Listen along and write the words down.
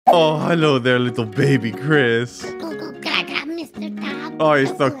Oh, hello there, little baby Chris. Mr. Top. Oh,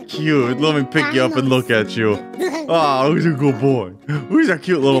 he's so cute. Let me pick you up and look at you. Oh, who's a good boy? Who's a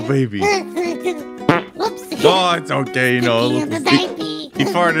cute little baby? Whoopsie. Oh, it's okay, you know. The baby. He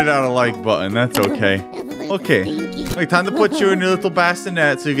farted out a like button. That's okay. Okay. Wait, time to put you in your little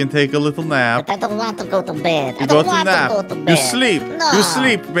bassinet so you can take a little nap. I don't want to go to bed. You go to nap. You sleep. No. You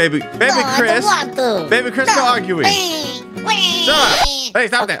sleep, baby. Baby Chris. I don't want to. Baby Chris, no arguing. Shut up. Hey,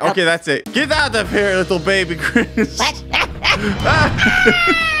 stop that. Okay, that's it. Get out of here, little baby Chris. What?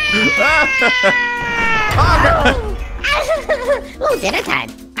 Oh, dinner time.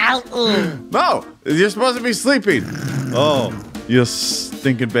 Ow. No, you're supposed to be sleeping. Oh, you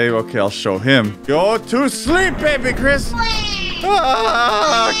stinking baby. Okay, I'll show him. Go to sleep, baby Chris. Coming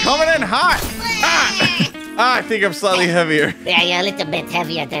in hot. I think I'm slightly heavier. Yeah, you're a little bit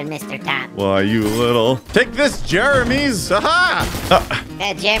heavier than Mr. Top. Why, you little. Take this, Jeremy's. Aha!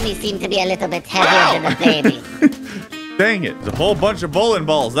 Jeremy seemed to be a little bit heavier than the baby. Dang it. There's a whole bunch of bowling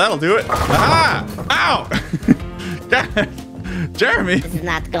balls. That'll do it. Aha! Ow! God. Jeremy. This is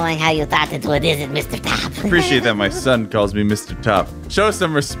not going how you thought it would, is it, Mr. Top? Appreciate that my son calls me Mr. Top. Show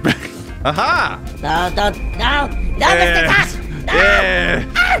some respect. Aha! No, Mr. Top! No! Yeah!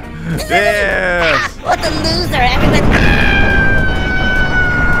 Yes! What a loser! Everybody.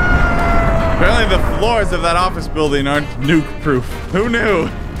 Apparently the floors of that office building aren't nuke-proof. Who knew?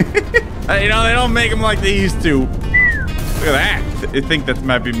 You know, they don't make them like they used to. Look at that. I think that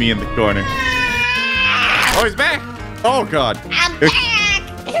might be me in the corner. Oh, he's back! Oh, God. I'm back!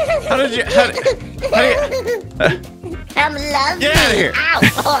 How did you... Come love me! Get out of here! Ow!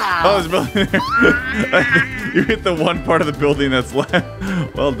 Oh, this building. You hit the one part of the building that's left.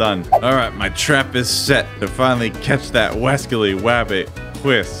 Well done. All right, my trap is set to finally catch that wascally wabbit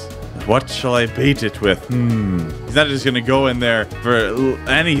twist. What shall I bait it with? He's not just gonna go in there for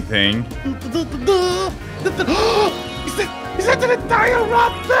anything. Is that an entire raw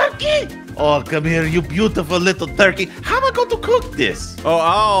turkey? Oh, come here, you beautiful little turkey. How am I going to cook this? Oh,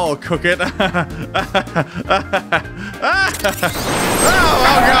 I'll cook it. Oh,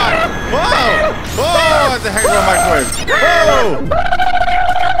 God. Whoa. Whoa, what the heck is my microwave? Whoa.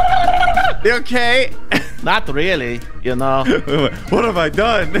 You okay? Not really, you know. What have I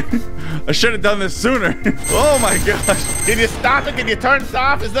done? I should have done this sooner. Oh, my gosh. Can you stop it? Can you turn it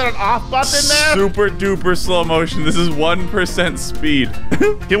off? Is there an off button there? Super duper slow motion. This is 1% speed.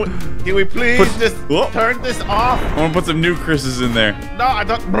 Can we please just turn this off? I want to put some new Chris's in there. No, I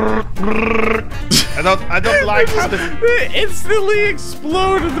don't. I don't like how this. It instantly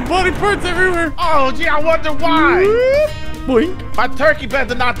exploded. The body parts everywhere. Oh, gee, I wonder why. Boink. My turkey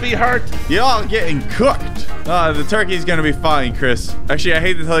better not be hurt. Y'all getting cooked. The turkey's gonna be fine, Chris. Actually, I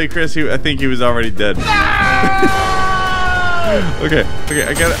hate to tell you, Chris. I think he was already dead. No! Okay.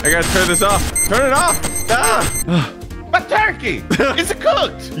 I gotta turn this off. Turn it off. Ah. My turkey. It's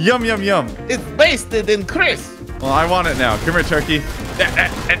cooked. Yum yum yum. It's basted in Chris. Well, I want it now. Come here, turkey.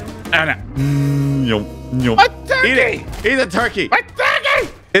 Yum. My turkey. Eat it. Eat the turkey. My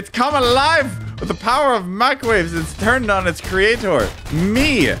turkey. It's come alive with the power of microwaves. It's turned on its creator,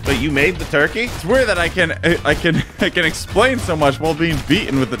 me. But you made the turkey? It's weird that I can explain so much while being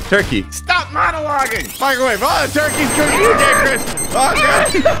beaten with the turkey. Stop monologuing. Microwave. Oh, the turkey's cooking. You did, Chris. Oh,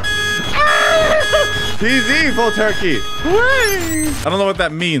 God. He's evil, turkey. I don't know what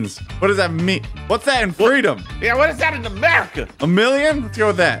that means. What does that mean? What's that in freedom? Yeah, what is that in America? $1 million? Let's go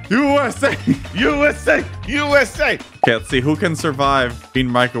with that. USA. USA. USA. Okay, let's see who can survive being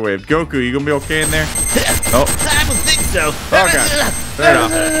microwaved. Goku, you gonna be okay in there? Oh. I don't think so. Oh, God. Turn it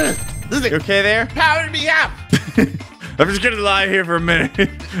off. You okay there? Power me up. I'm just gonna lie here for a minute.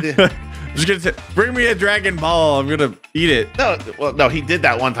 I'm just gonna bring me a Dragon Ball. I'm gonna eat it. No, he did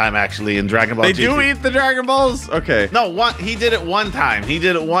that one time actually in Dragon Ball GT. They do eat the Dragon Balls? Okay. No, he did it one time. He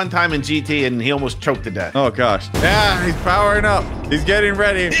did it one time in GT and he almost choked to death. Oh, gosh. Yeah, he's powering up. He's getting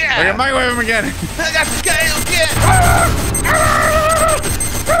ready. Yeah. I can microwave him again. I got the scale again.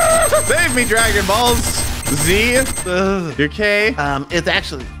 Save me, Dragon Balls. Z, you okay? It's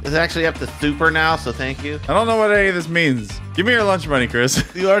actually up to super now, so thank you. I don't know what any of this means. Give me your lunch money, Chris.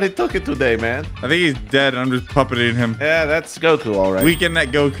 You already took it today, man. I think he's dead and I'm just puppeting him. Yeah, that's Goku, all right. Weekend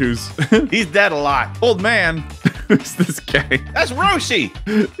at Goku's. He's dead a lot. Old man. Who's this guy? That's Roshi.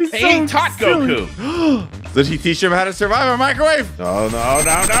 He taught Goku. Did he teach him how to survive a microwave? No.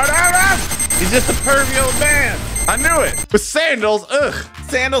 He's just a pervy old man. I knew it. With sandals, ugh.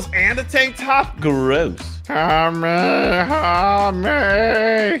 Sandals and a tank top? Gross. Hame, microwave.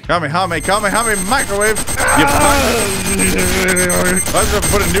 You Let's just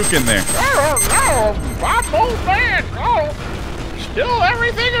put a nuke in there. I'm old man. Still,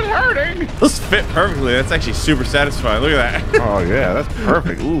 everything is hurting. Those fit perfectly. That's actually super satisfying. Look at that. Oh, yeah, that's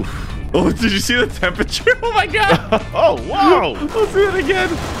perfect. Oof. Oh, did you see the temperature? Oh my god. Oh, whoa. Let's do it again.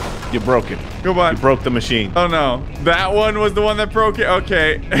 You broke it. Come on. You broke the machine. Oh no. That one was the one that broke it.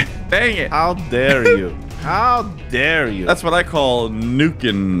 Okay. Dang it. How dare you? How dare you? That's what I call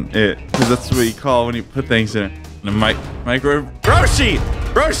nuking it. Because that's what you call when you put things in a microwave. Roshi!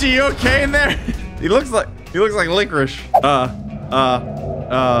 Roshi, you okay in there? He looks like licorice.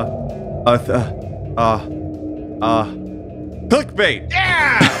 Clickbait.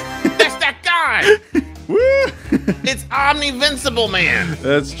 Yeah! That's that guy! Woo! It's Omni-Invincible Man!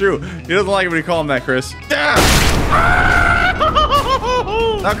 That's true. He doesn't like it when you call him that, Chris.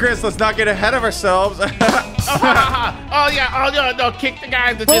 Now, Chris, let's not get ahead of ourselves. Oh yeah, no, kick the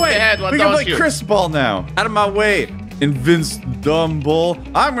guy that did the head one, we can don't play you? Chris ball now. Out of my way, Invincible.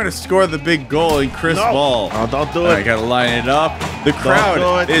 I'm gonna score the big goal in Chris ball. Oh, don't do it. I gotta line it up. The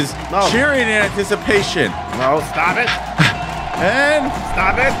crowd is cheering in anticipation. No, stop it. And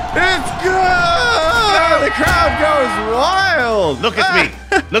Stop it. it's good! The crowd goes wild! Look at me.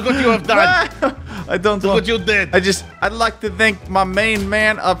 Look what you have done. I don't Look what you did. I'd like to thank my main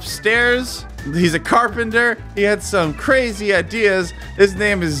man upstairs. He's a carpenter. He had some crazy ideas. His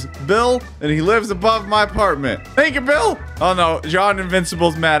name is Bill, and he lives above my apartment. Thank you, Bill. Oh no, John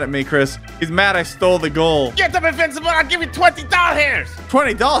Invincible's mad at me, Chris. He's mad I stole the goal. Get him, Invincible. I'll give you 20 doll hairs.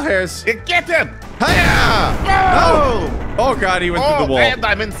 20 doll hairs. Get him. Hiya! No. Oh god, he went through the wall. And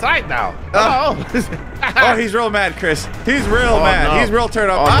I'm inside now. Oh. Oh, he's real mad, Chris. He's real mad. No. He's real turned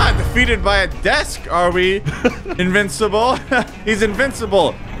up. Defeated by a desk, are we? Invincible. He's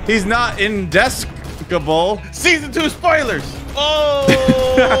invincible. He's not indeskable. Season 2 spoilers. Oh.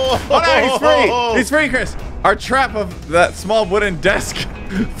 Oh no, he's free. He's free, Chris. Our trap of that small wooden desk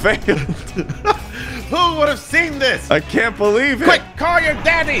failed. Who would have seen this? I can't believe it. Quick, call your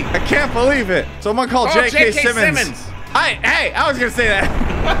daddy. I can't believe it. Someone call J.K. Simmons. Hey, I was gonna say that.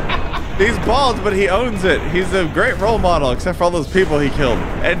 He's bald, but he owns it. He's a great role model, except for all those people he killed.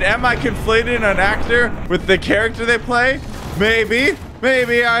 And am I conflating an actor with the character they play? Maybe.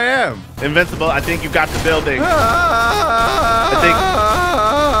 Maybe I am. Invincible, I think you got the building. I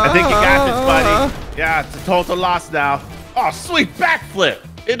think you got this, buddy. Yeah, it's a total loss now. Oh, sweet backflip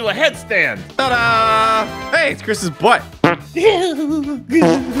into a headstand. Ta-da! Hey, it's Chris's butt. Oh,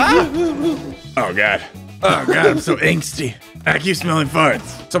 God. Oh, God, I'm so angsty. I keep smelling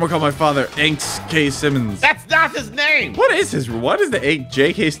farts. Someone call my father K. Simmons. That's not his name. What does the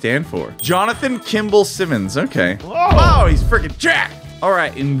JK stand for? Jonathan Kimball Simmons. Okay. Whoa. Oh, he's freaking jacked. All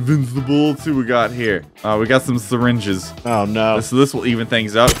right, Invincible. Let's see what we got here. We got some syringes. Oh, no. So this will even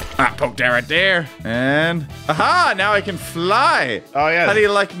things up. Poke that right there. And, aha, now I can fly. Oh, yeah. How do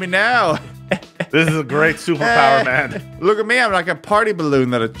you like me now? This is a great superpower, man. Look at me. I'm like a party balloon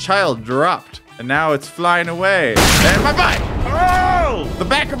that a child dropped. And now it's flying away. And my butt. Oh! The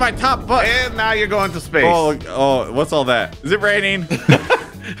back of my top butt. And now you're going to space. Oh, what's all that? Is it raining?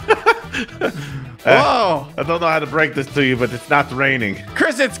 Whoa! I don't know how to break this to you, but it's not raining.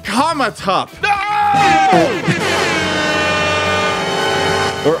 Chris, it's comma top. No!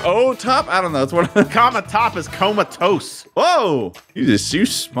 Or O top? I don't know. It's one of the... Comma top is comatose. Whoa! You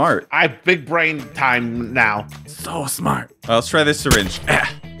smart. I have big brain time now. So smart. Let's try this syringe.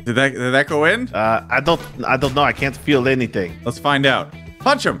 Did that go in? I don't know. I can't feel anything. Let's find out.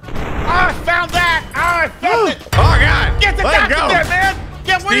 Punch him. Oh, I found that! Oh, I found it! Oh, God! Get the Let him doctor go. there, man!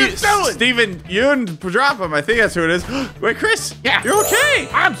 Get what are you doing? Steven Yoon, drop him. I think that's who it is. Wait, Chris. Yeah. You're okay.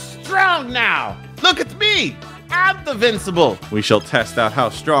 I'm strong now. Look at me. I'm the Invincible. We shall test out how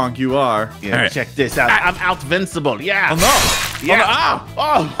strong you are. Yeah, All right. check this out. I'm Outvincible. Yeah. Oh, no. Yeah.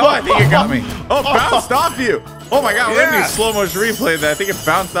 Oh, I think you got me. Oh, bounced off you. Oh, my God. Let me Yeah. slow motion replay that. I think it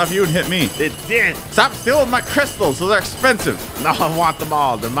bounced off you and hit me. It did. Stop stealing my crystals. Those are expensive. No, I want them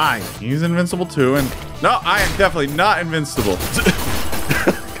all. They're mine. He's invincible, too. And no, I am definitely not invincible.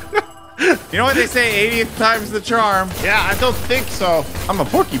 You know what they say? 80th time's the charm. Yeah, I don't think so. I'm a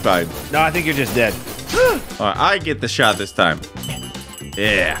porcupine. No, I think you're just dead. All right, I get the shot this time.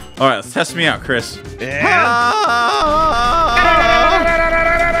 Yeah. All right, let's test me out, Chris. Yeah.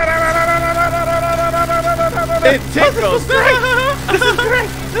 It tickles. This is great.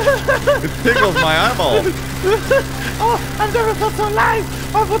 It tickles my eyeball. Oh, I've never felt so alive.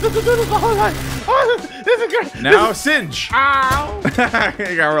 I've wanted to do this my whole life. Oh, this is great. Now singe. Ow.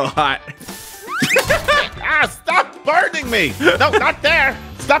 It got real hot. Stop burning me. No, not there.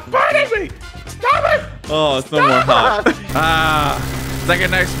 Stop burning me. Stop it. Oh, it's no more hot. It's like a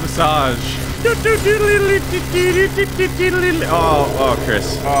nice massage. Oh,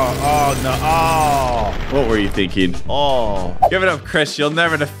 Chris. Oh, no. Oh. What were you thinking? Oh. Give it up, Chris. You'll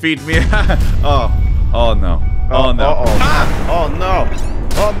never defeat me. Oh no. Oh, no. Uh-oh. Ah! Oh, no.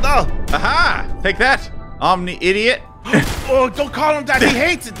 Oh, no. Aha! Take that, Omni-idiot. Oh, don't call him that. He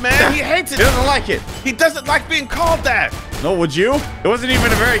hates it, man. He hates it. He doesn't like it. He doesn't like being called that. No, would you? It wasn't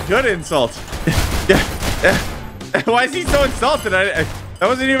even a very good insult. Why is he so insulted? That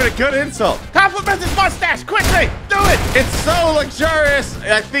wasn't even a good insult. Compliment his mustache. Quickly. Do it. It's so luxurious.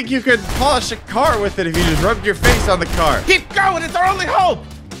 I think you could polish a car with it if you just rubbed your face on the car. Keep going. It's our only hope.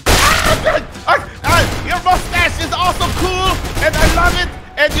 Your mustache is also cool, and I love it.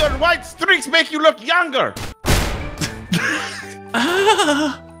 And your white streaks make you look younger.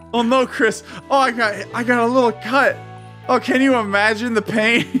 Oh no, Chris. Oh, I got a little cut. Oh, can you imagine the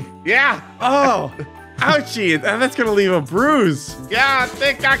pain? Yeah. Oh, ouchie. And that's gonna leave a bruise. Yeah, I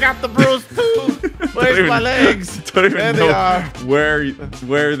think I got the bruise too. Where's my legs? Don't even There know they are.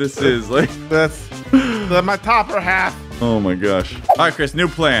 where this is. Like, That's my topper half. oh my gosh. All right, Chris, new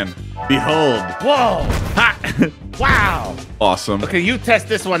plan. Behold. Whoa. Ha! Wow. Awesome. Okay, you test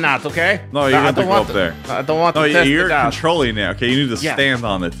this one out, okay? No, you have to go up there. I don't want No, to test you're it out. controlling it. Okay, you need to Yeah. stand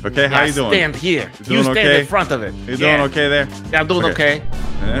on it. Okay, how you doing? Stand here. You You doing stand okay? in front of it. You doing okay there? Yeah, I'm doing okay.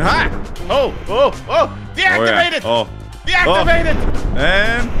 And ha! Oh. Deactivate it. Oh. Deactivate it.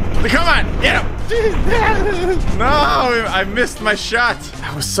 And come on, get him! No, I missed my shot.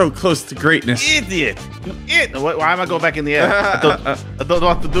 I was so close to greatness. Idiot. You idiot. Why am I going back in the air? I don't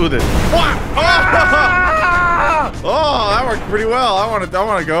want to do this. Oh, that worked pretty well. I want to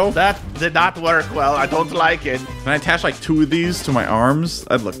go. That did not work well. I don't like it. Can I attach like 2 of these to my arms?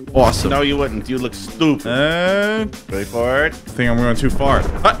 That'd look awesome. No, you wouldn't. You look stupid. And Wait for it. I think I'm going too far.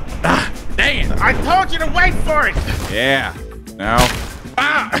 Dang it. I told you to wait for it. Yeah. Now.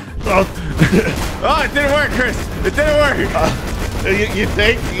 Ah! Oh, Oh, it didn't work, Chris. It didn't work. you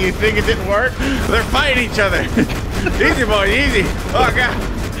think it didn't work? They're fighting each other. Easy, boy, easy. Oh,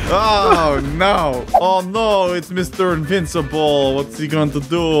 God. Oh, no. Oh, no, it's Mr. Invincible. What's he going to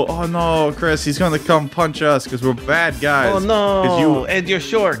do? Oh, no, Chris, he's going to come punch us because we're bad guys. Oh, no. And you're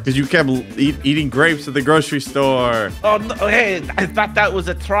short. Because you kept eating grapes at the grocery store. Oh, no. Hey, I thought that was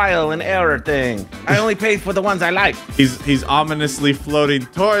a trial and error thing. I only paid for the ones I like. He's ominously floating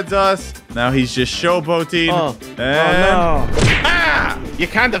towards us. Now he's just showboating. Oh, And... oh no. Ah! You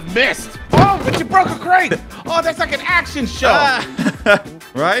kind of missed. Oh, but you broke a crate. Oh, that's like an action show. Ah!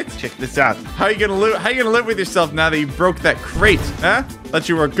 Right? Check this out. How you gonna live? How you gonna live with yourself now that you broke that crate? Huh? Thought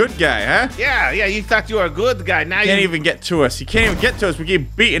you were a good guy, huh? Yeah, you thought you were a good guy. Now He can't even get to us. He can't even get to us. We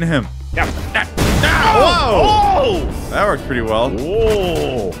keep beating him. Yeah. Whoa! Oh! That worked pretty well.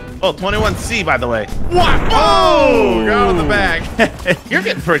 Oh! Oh, 21C, by the way. What? Oh! Got on the bag. You're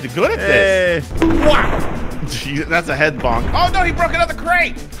getting pretty good at this. Wow! That's a head bonk. Oh, no, he broke another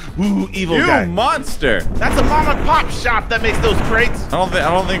crate. Ooh, evil You guy. monster! That's a mom and pop shop that makes those crates. I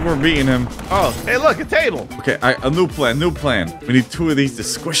don't think we're beating him. Oh, hey, look, a table. Okay, a new plan. We need 2 of these to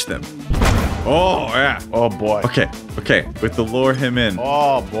squish them. Oh yeah. Oh, boy. Okay. We have to lure him in.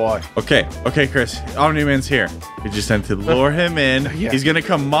 Oh, boy. Okay, Chris. Omni-Man's here. We just have to lure him in. Yeah. He's gonna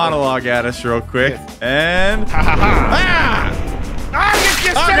come monologue at us real quick. Yes. And Ha, ha, ha. ah! Ah,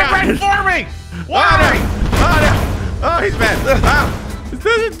 you Oh, set it God. right for me. Oh Why? no! Oh no! Oh, he's mad. Oh, this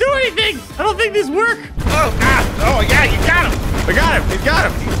doesn't do anything. I don't think these work. Oh, yeah, you got him. I got him. He's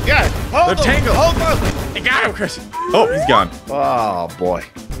got him. Yeah. Hold They're him. tangled. Hold him. I got him, Chris. Oh, he's gone. Oh, boy.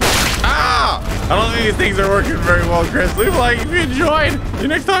 Ah! I don't think these things are working very well, Chris. Leave a like if you enjoyed. See you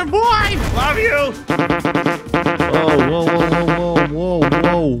next time. Bye. Love you.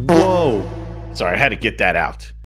 Oh, whoa. Sorry, I had to get that out.